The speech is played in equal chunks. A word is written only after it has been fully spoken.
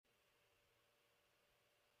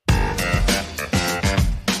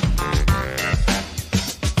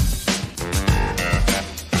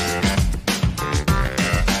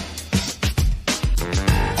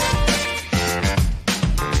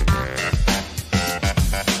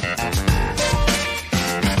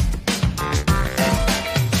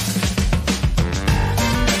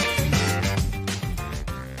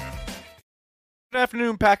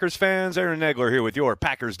afternoon, Packers fans. Aaron Nagler here with your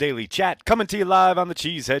Packers Daily Chat, coming to you live on the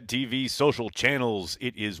Cheesehead TV social channels.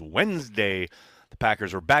 It is Wednesday. The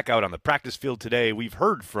Packers are back out on the practice field today. We've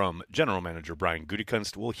heard from General Manager Brian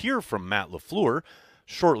Gutekunst. We'll hear from Matt LaFleur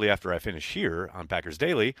shortly after I finish here on Packers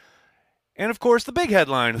Daily. And, of course, the big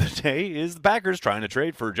headline of the day is the Packers trying to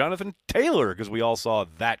trade for Jonathan Taylor, because we all saw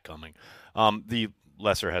that coming. The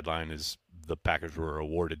lesser headline is the Packers were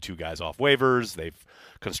awarded 2 guys off waivers. They've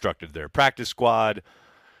constructed their practice squad.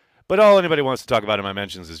 But all anybody wants to talk about in my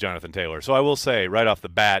mentions is Jonathan Taylor. So I will say right off the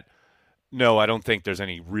bat, no, I don't think there's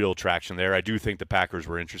any real traction there. I do think the Packers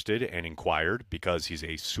were interested and inquired because he's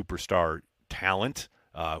a superstar talent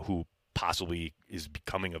who possibly is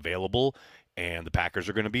becoming available, and the Packers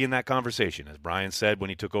are going to be in that conversation, as Brian said when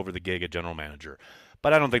he took over the gig at general manager.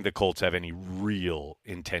 But I don't think the Colts have any real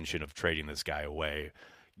intention of trading this guy away,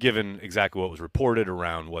 given exactly what was reported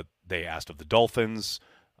around what they asked of the Dolphins,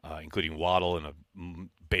 including Waddle and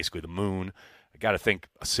basically the moon. I got to think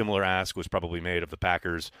a similar ask was probably made of the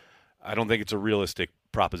Packers. I don't think it's a realistic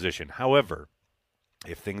proposition. However,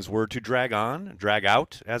 if things were to drag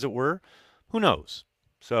out, as it were, who knows?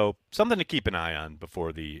 So something to keep an eye on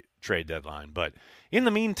before the trade deadline. But in the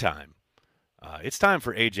meantime, it's time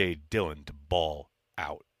for AJ Dillon to ball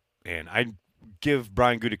out. And I give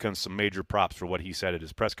Brian Gutekunst some major props for what he said at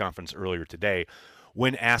his press conference earlier today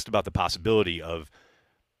when asked about the possibility of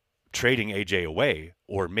trading AJ away,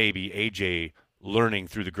 or maybe AJ learning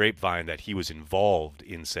through the grapevine that he was involved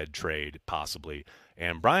in said trade, possibly.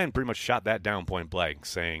 And Brian pretty much shot that down point blank,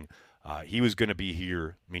 saying he was going to be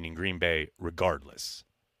here, meaning Green Bay, regardless.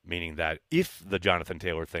 Meaning that if the Jonathan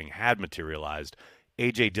Taylor thing had materialized,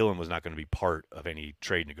 A.J. Dillon was not going to be part of any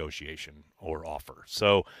trade negotiation or offer.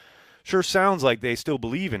 So sure sounds like they still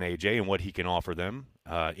believe in A.J. and what he can offer them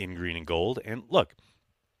in green and gold. And look,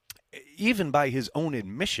 even by his own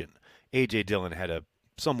admission, A.J. Dillon had a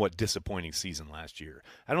somewhat disappointing season last year.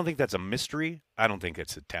 I don't think that's a mystery. I don't think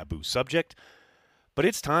it's a taboo subject. But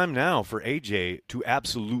it's time now for A.J. to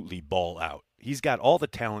absolutely ball out. He's got all the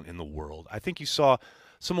talent in the world. I think you saw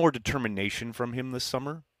some more determination from him this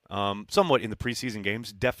summer, somewhat in the preseason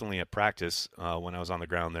games, definitely at practice when I was on the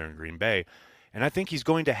ground there in Green Bay. And I think he's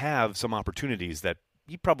going to have some opportunities that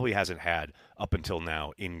he probably hasn't had up until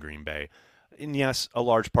now in Green Bay. And yes, a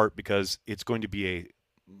large part because it's going to be a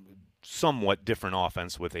somewhat different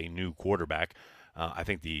offense with a new quarterback. I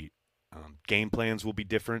think the game plans will be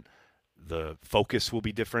different. The focus will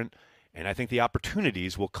be different. And I think the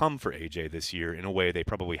opportunities will come for AJ this year in a way they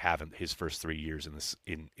probably haven't his first 3 years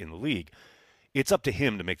in the league. It's up to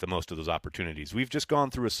him to make the most of those opportunities. We've just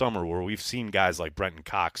gone through a summer where we've seen guys like Brenton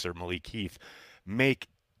Cox or Malik Heath make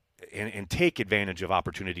and take advantage of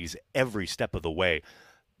opportunities every step of the way.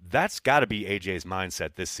 That's got to be AJ's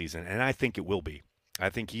mindset this season, and I think it will be. I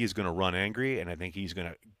think he is going to run angry, and I think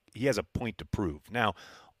he has a point to prove. Now,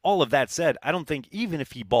 all of that said, I don't think even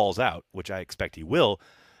if he balls out, which I expect he will,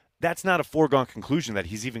 that's not a foregone conclusion that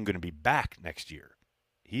he's even going to be back next year.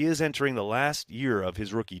 He is entering the last year of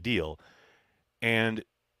his rookie deal, and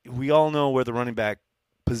we all know where the running back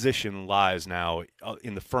position lies now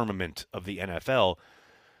in the firmament of the NFL.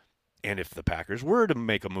 And if the Packers were to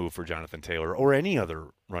make a move for Jonathan Taylor or any other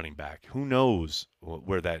running back, who knows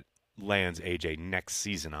where that lands AJ next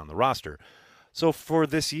season on the roster. So for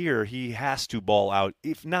this year, he has to ball out,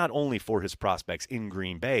 if not only for his prospects in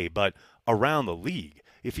Green Bay, but around the league.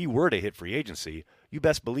 If he were to hit free agency, you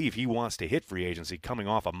best believe he wants to hit free agency coming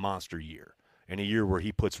off a monster year, and a year where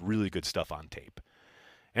he puts really good stuff on tape.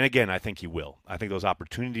 And again, I think he will. I think those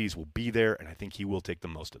opportunities will be there, and I think he will take the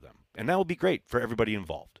most of them. And that will be great for everybody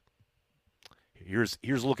involved. Here's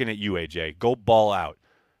looking at you, AJ. Go ball out.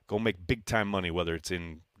 Go make big-time money, whether it's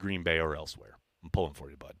in Green Bay or elsewhere. I'm pulling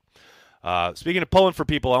for you, bud. Speaking of pulling for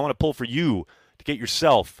people, I want to pull for you to get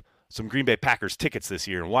yourself some Green Bay Packers tickets this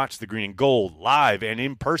year and watch the green and gold live and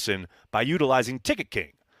in person by utilizing Ticket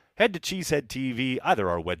King. Head to Cheesehead TV, either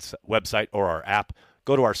our website or our app.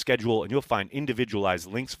 Go to our schedule, and you'll find individualized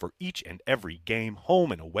links for each and every game,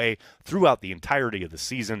 home and away, throughout the entirety of the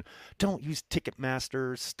season. Don't use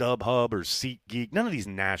Ticketmaster, StubHub, or SeatGeek, none of these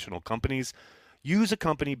national companies. Use a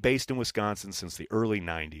company based in Wisconsin since the early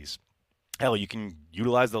 90s. Hell, you can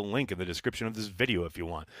utilize the link in the description of this video if you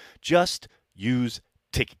want. Just use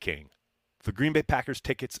Ticket King. For Green Bay Packers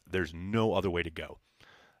tickets, there's no other way to go.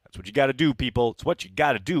 That's what you got to do, people. It's what you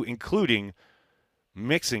got to do, including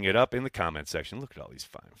mixing it up in the comment section. Look at all these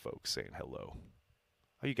fine folks saying hello.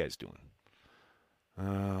 How you guys doing?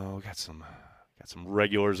 We got some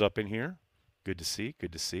regulars up in here. Good to see.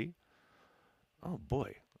 Good to see. Oh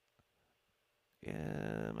boy.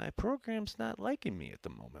 Yeah, my program's not liking me at the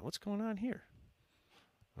moment. What's going on here?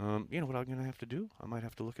 You know what I'm going to have to do? I might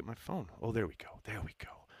have to look at my phone. Oh, there we go. There we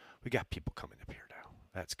go. We got people coming up here now.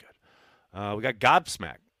 That's good. We got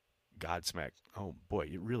Godsmack. Oh, boy,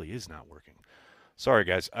 it really is not working. Sorry,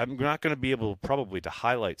 guys. I'm not going to be able probably to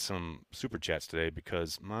highlight some Super Chats today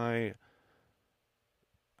because my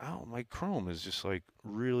Chrome is just like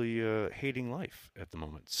really hating life at the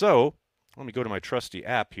moment. So let me go to my trusty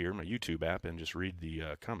app here, my YouTube app, and just read the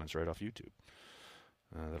comments right off YouTube.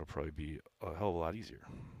 That'll probably be a hell of a lot easier.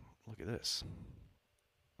 Look at this.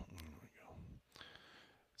 There we go.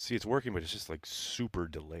 See, it's working, but it's just like super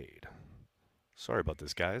delayed. Sorry about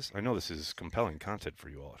this, guys. I know this is compelling content for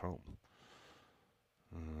you all at home.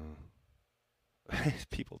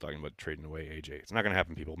 People talking about trading away AJ. It's not going to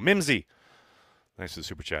happen, people. Mimsy. Thanks for the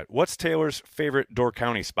super chat. What's Taylor's favorite Door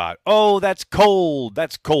County spot? Oh, that's cold.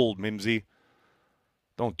 That's cold, Mimsy.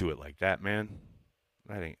 Don't do it like that, man.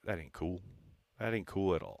 That ain't cool. That ain't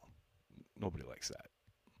cool at all. Nobody likes that.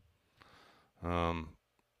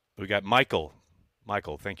 We got Michael.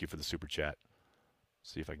 Michael, thank you for the super chat.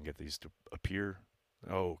 See if I can get these to appear.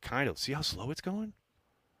 Oh, kind of. See how slow it's going?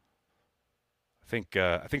 I think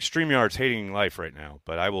StreamYard's hating life right now,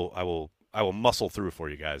 but I will muscle through for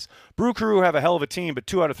you guys. Brew Crew have a hell of a team, but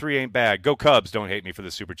 2 out of 3 ain't bad. Go Cubs. Don't hate me for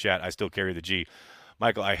the super chat. I still carry the G.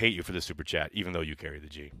 Michael, I hate you for the super chat, even though you carry the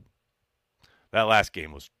G. That last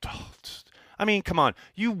game was I mean, come on.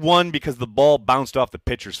 You won because the ball bounced off the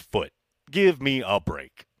pitcher's foot. Give me a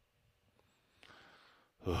break.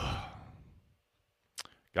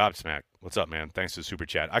 Gobsmack. What's up, man? Thanks to the super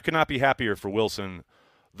chat. I could not be happier for Wilson.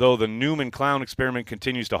 Though the Newman clown experiment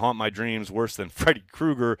continues to haunt my dreams worse than Freddy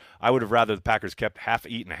Krueger, I would have rather the Packers kept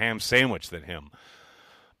half-eaten ham sandwich than him.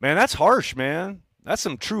 Man, that's harsh, man. That's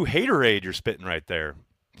some true haterade you're spitting right there.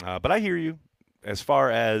 But I hear you as far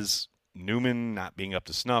as Newman not being up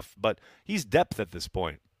to snuff, but he's depth at this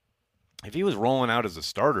point. If he was rolling out as a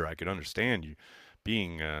starter, I could understand you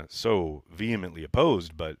being so vehemently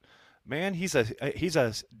opposed, but man, he's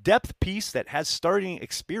a depth piece that has starting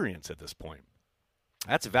experience at this point.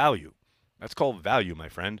 That's value. That's called value, my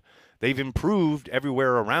friend. They've improved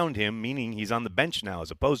everywhere around him, meaning he's on the bench now as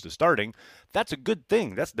opposed to starting. That's a good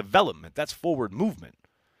thing. That's development. That's forward movement.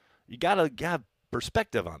 You got to have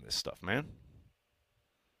perspective on this stuff, man.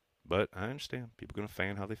 But I understand. People are going to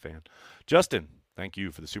fan how they fan. Justin, thank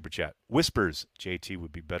you for the super chat. Whispers, JT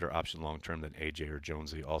would be better option long-term than AJ or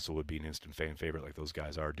Jonesy. Also would be an instant fan favorite like those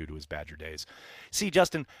guys are due to his Badger days. See,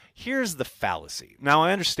 Justin, here's the fallacy. Now,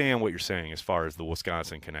 I understand what you're saying as far as the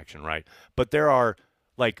Wisconsin connection, right? But there are,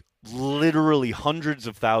 like, literally hundreds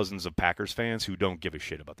of thousands of Packers fans who don't give a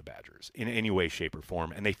shit about the Badgers in any way, shape, or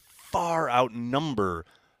form, and they far outnumber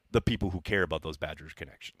the people who care about those Badgers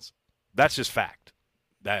connections. That's just fact.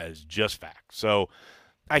 That is just fact. So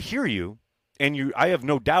I hear you, and I have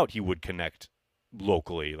no doubt he would connect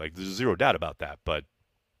locally. Like, there's zero doubt about that. But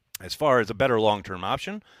as far as a better long-term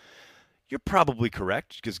option, you're probably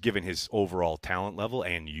correct, because given his overall talent level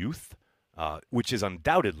and youth, which is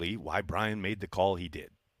undoubtedly why Brian made the call he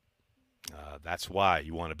did. That's why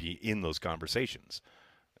you want to be in those conversations.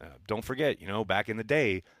 Don't forget, back in the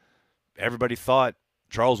day, everybody thought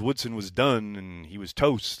Charles Woodson was done and he was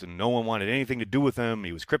toast and no one wanted anything to do with him.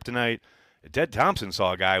 He was kryptonite. Ted Thompson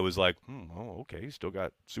saw a guy who was like, okay, he's still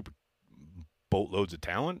got super boatloads of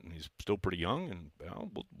talent and he's still pretty young, and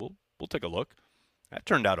we'll take a look. That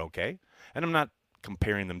turned out okay. And I'm not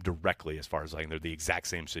comparing them directly as far as like they're the exact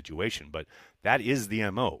same situation, but that is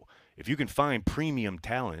the MO. If you can find premium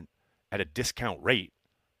talent at a discount rate,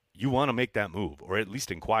 you want to make that move or at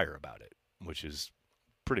least inquire about it, which is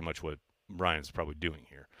pretty much what Brian's probably doing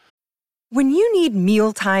here. When you need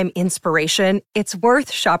mealtime inspiration, it's worth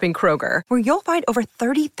shopping Kroger, where you'll find over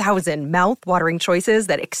 30,000 mouth-watering choices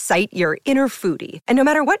that excite your inner foodie. And no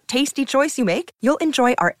matter what tasty choice you make, you'll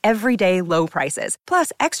enjoy our everyday low prices,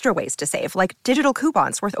 plus extra ways to save, like digital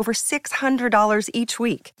coupons worth over $600 each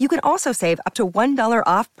week. You can also save up to $1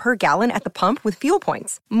 off per gallon at the pump with fuel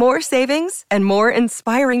points. More savings and more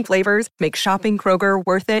inspiring flavors make shopping Kroger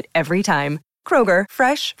worth it every time. Kroger,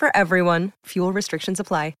 fresh for everyone. Fuel restrictions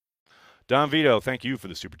apply. Don Vito, thank you for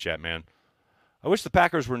the super chat, man. I wish the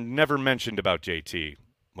Packers were never mentioned about JT.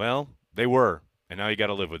 Well, they were, and now you got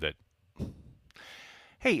to live with it.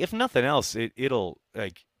 Hey, if nothing else, it'll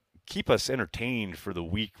like keep us entertained for the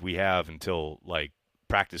week we have until like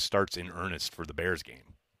practice starts in earnest for the Bears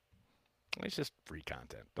game. It's just free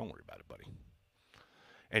content. Don't worry about it, buddy.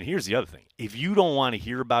 And here's the other thing. If you don't want to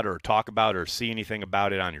hear about it or talk about it or see anything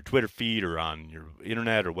about it on your Twitter feed or on your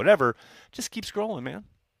internet or whatever, just keep scrolling, man.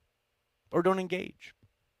 Or don't engage.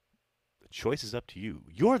 The choice is up to you.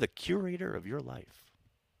 You're the curator of your life.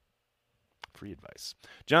 Free advice.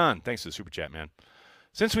 John, thanks for the super chat, man.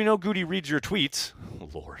 Since we know Goody reads your tweets,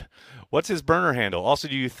 Lord, what's his burner handle? Also,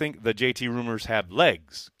 do you think the JT rumors have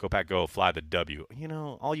legs? Go Pack Go, fly the W. You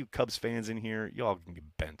know, all you Cubs fans in here, y'all can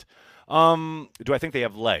get bent. Do I think they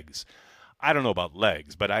have legs? I don't know about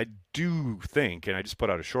legs, but I do think, and I just put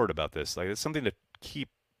out a short about this, like it's something to keep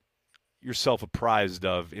yourself apprised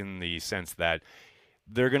of in the sense that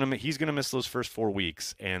he's gonna miss those first 4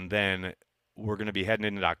 weeks, and then we're gonna be heading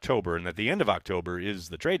into October, and at the end of October is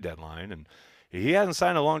the trade deadline, and he hasn't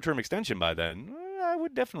signed a long-term extension by then. I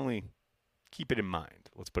would definitely keep it in mind.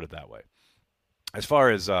 Let's put it that way. As far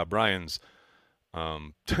as Brian's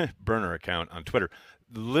burner account on Twitter,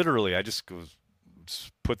 literally, I just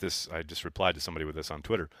replied to somebody with this on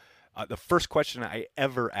Twitter. The first question I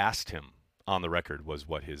ever asked him on the record was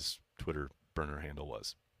what his Twitter burner handle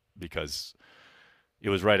was, because it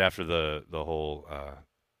was right after the whole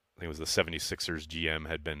I think it was the 76ers GM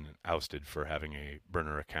had been ousted for having a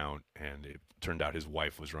burner account, and it turned out his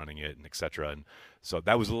wife was running it, and et cetera. And so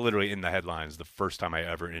that was literally in the headlines the first time I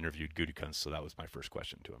ever interviewed Gutekunst, so that was my first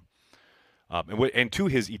question to him. And to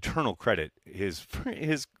his eternal credit, his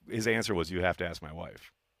answer was, "You have to ask my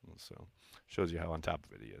wife." So shows you how on top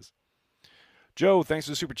of it he is. Joe, thanks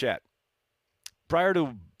for the super chat. Prior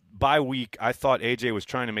to bye week, I thought AJ was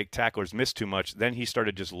trying to make tacklers miss too much. Then he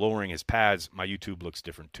started just lowering his pads. My YouTube looks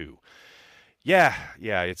different too. Yeah,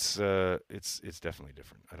 it's definitely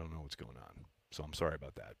different. I don't know what's going on, so I'm sorry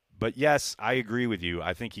about that. But yes, I agree with you.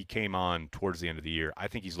 I think he came on towards the end of the year. I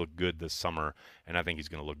think he's looked good this summer, and I think he's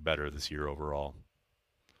going to look better this year overall.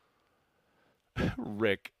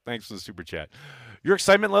 Rick, thanks for the super chat. Your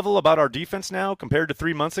excitement level about our defense now compared to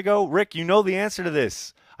 3 months ago? Rick, you know the answer to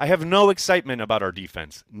this. I have no excitement about our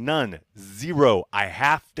defense. None. Zero. I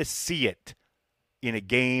have to see it in a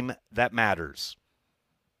game that matters.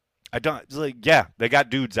 I don't, they got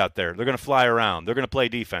dudes out there. They're going to fly around. They're going to play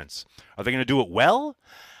defense. Are they going to do it well?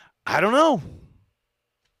 I don't know.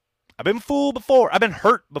 I've been fooled before. I've been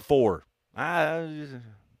hurt before.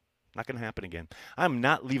 Not going to happen again. I'm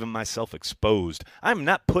not leaving myself exposed. I'm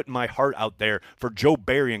not putting my heart out there for Joe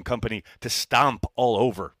Barry and company to stomp all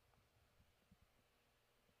over.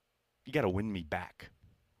 You got to win me back,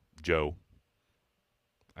 Joe.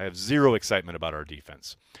 I have zero excitement about our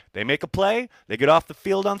defense. They make a play, they get off the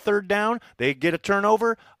field on third down, they get a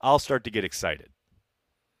turnover, I'll start to get excited.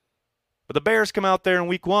 But the Bears come out there in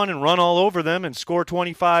week 1 and run all over them and score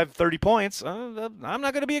 25, 30 points. I'm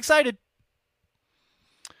not going to be excited.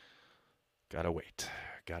 Gotta wait.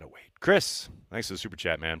 Chris, thanks for the super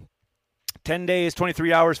chat, man. 10 days,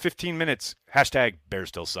 23 hours, 15 minutes. Hashtag Bears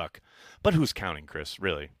still suck. But who's counting, Chris,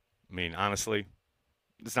 really? I mean, honestly,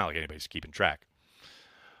 it's not like anybody's keeping track.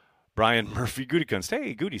 Brian Murphy Gutekunst.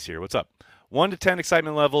 Hey, Goody's here. What's up? 1 to 10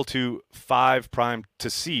 excitement level to 5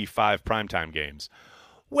 primetime games.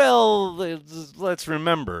 Well, let's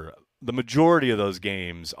remember, the majority of those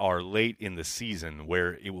games are late in the season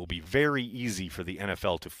where it will be very easy for the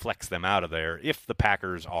NFL to flex them out of there if the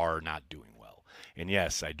Packers are not doing well. And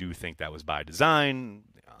yes, I do think that was by design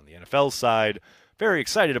on the NFL side. Very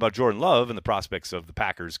excited about Jordan Love and the prospects of the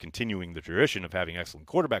Packers continuing the tradition of having excellent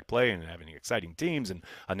quarterback play and having exciting teams and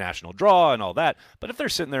a national draw and all that. But if they're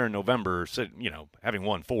sitting there in November, having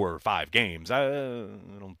won 4 or 5 games, I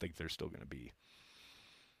don't think they're still going to be,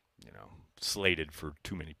 slated for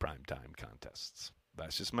too many primetime contests.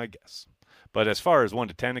 That's just my guess. But as far as 1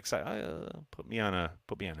 to 10, put me on an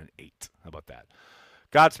 8. How about that?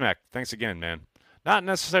 Godsmack, thanks again, man. Not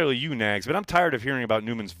necessarily you, Nags, but I'm tired of hearing about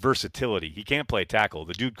Newman's versatility. He can't play tackle.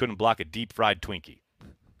 The dude couldn't block a deep-fried Twinkie.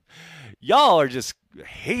 Y'all are just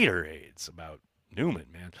haterades about Newman,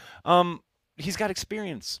 man. He's got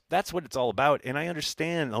experience. That's what it's all about. And I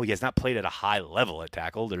understand, he has not played at a high level at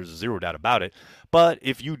tackle. There's zero doubt about it. But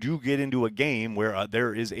if you do get into a game where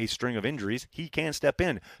there is a string of injuries, he can step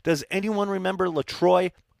in. Does anyone remember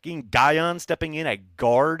LaTroy Guion stepping in at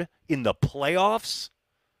guard in the playoffs?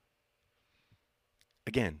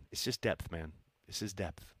 Again, it's just depth, man. This is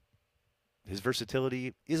depth. His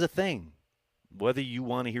versatility is a thing, whether you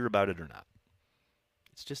want to hear about it or not.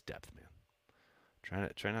 It's just depth, man.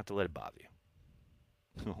 Try not to let it bother you.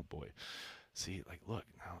 Oh, boy. See, look,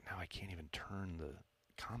 now I can't even turn the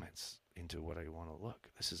comments into what I want to look.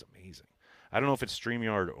 This is amazing. I don't know if it's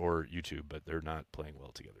StreamYard or YouTube, but they're not playing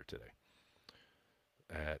well together today.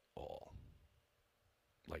 At all.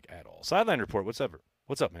 At all. Sideline report, what's up,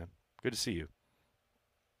 man? Good to see you.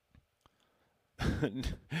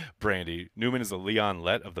 Brandy, Newman is the Leon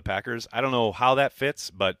Lett of the Packers. I don't know how that fits,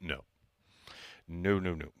 but no. No.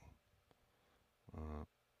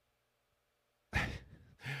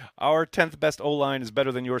 Our 10th best O-line is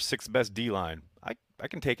better than your 6th best D-line. I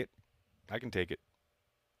can take it.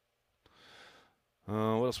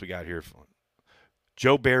 What else we got here?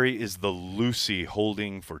 Joe Barry is the Lucy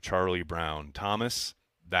holding for Charlie Brown. Thomas,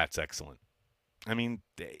 that's excellent. I mean,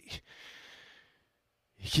 you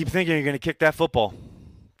keep thinking you're going to kick that football.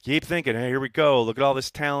 Keep thinking, hey, here we go. Look at all this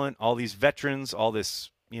talent, all these veterans, all this,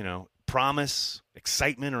 promise,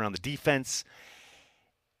 excitement around the defense.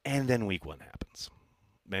 And then week 1 happens.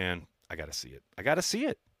 Man, I got to see it. I got to see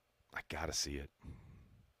it.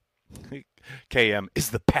 KM, is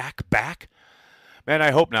the pack back? Man,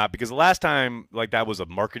 I hope not, because the last time that was a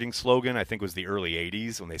marketing slogan, I think was the early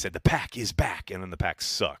 80s when they said the pack is back, and then the pack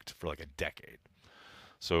sucked for a decade.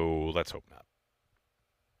 So let's hope not.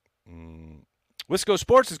 Wisco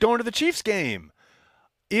Sports is going to the Chiefs game.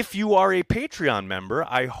 If you are a Patreon member,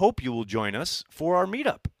 I hope you will join us for our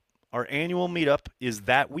meetup. Our annual meetup is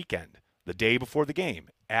that weekend, the day before the game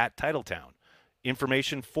at Titletown.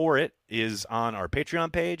 Information for it is on our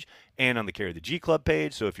Patreon page and on the Carry the G Club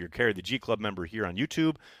page. So if you're a Carry the G Club member here on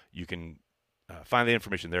YouTube, you can find the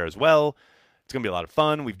information there as well. It's going to be a lot of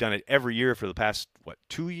fun. We've done it every year for the past,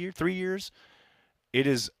 3 years? It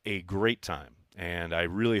is a great time, and I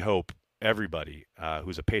really hope everybody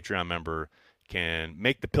who's a Patreon member can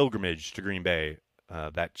make the pilgrimage to Green Bay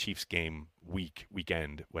that Chiefs game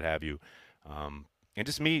weekend, what have you, and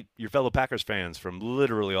just meet your fellow Packers fans from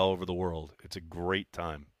literally all over the world. It's a great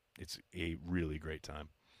time. It's a really great time.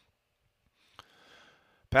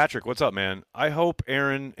 Patrick, what's up, man? I hope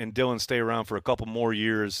Aaron and Dillon stay around for a couple more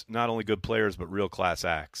years, not only good players, but real class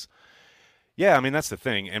acts. Yeah, I mean, that's the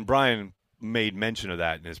thing. And Brian made mention of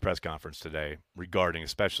that in his press conference today regarding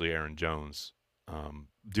especially Aaron Jones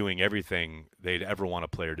doing everything they'd ever want a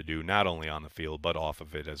player to do, not only on the field, but off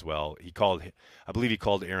of it as well. I believe he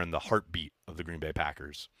called Aaron the heartbeat of the Green Bay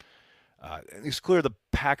Packers. It's clear the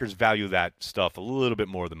Packers value that stuff a little bit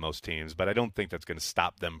more than most teams, but I don't think that's going to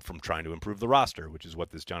stop them from trying to improve the roster, which is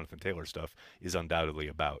what this Jonathan Taylor stuff is undoubtedly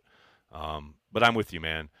about. But I'm with you,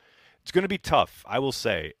 man. It's going to be tough. I will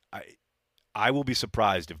say, I will be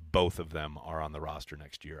surprised if both of them are on the roster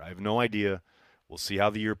next year. I have no idea. We'll see how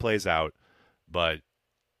the year plays out. But,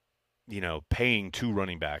 paying 2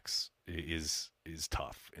 running backs is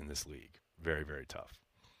tough in this league. Very, very tough.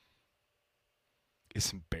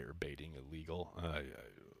 Isn't bear baiting illegal? I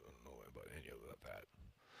don't know about any of that.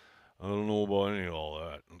 I don't know about any of all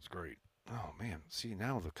that. That's great. Oh, man. See,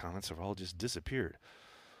 now the comments have all just disappeared.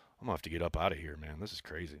 I'm going to have to get up out of here, man. This is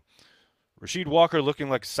crazy. Rasheed Walker looking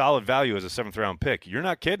like solid value as a 7th-round pick. You're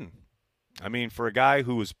not kidding. I mean, for a guy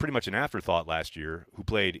who was pretty much an afterthought last year, who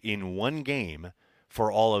played in 1 game for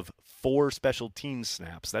all of 4 special teams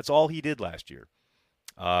snaps, that's all he did last year.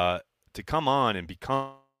 To come on and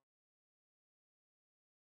become